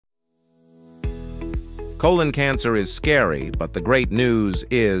Colon cancer is scary, but the great news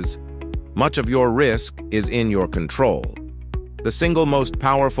is much of your risk is in your control. The single most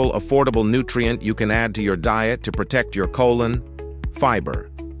powerful, affordable nutrient you can add to your diet to protect your colon: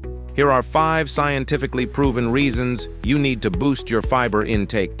 fiber. Here are 5 scientifically proven reasons you need to boost your fiber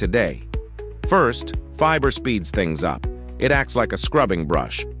intake today. First, fiber speeds things up. It acts like a scrubbing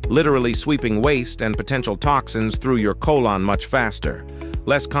brush, literally sweeping waste and potential toxins through your colon much faster.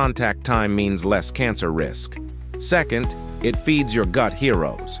 Less contact time means less cancer risk. Second, it feeds your gut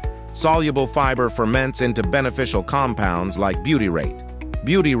heroes. Soluble fiber ferments into beneficial compounds like butyrate.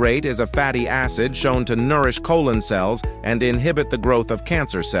 Butyrate is a fatty acid shown to nourish colon cells and inhibit the growth of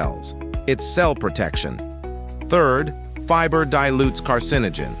cancer cells. It's cell protection. Third, fiber dilutes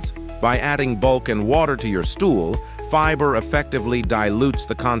carcinogens. By adding bulk and water to your stool, fiber effectively dilutes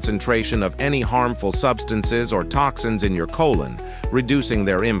the concentration of any harmful substances or toxins in your colon, reducing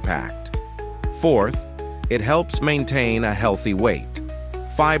their impact. Fourth, it helps maintain a healthy weight.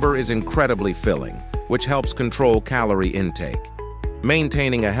 Fiber is incredibly filling, which helps control calorie intake.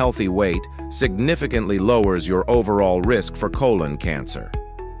 Maintaining a healthy weight significantly lowers your overall risk for colon cancer.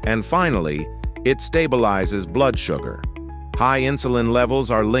 And finally, it stabilizes blood sugar. High insulin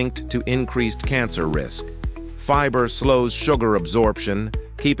levels are linked to increased cancer risk. Fiber slows sugar absorption,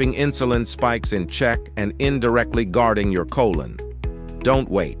 keeping insulin spikes in check and indirectly guarding your colon. Don't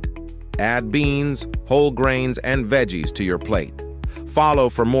wait. Add beans, whole grains, and veggies to your plate. Follow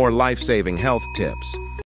for more life-saving health tips.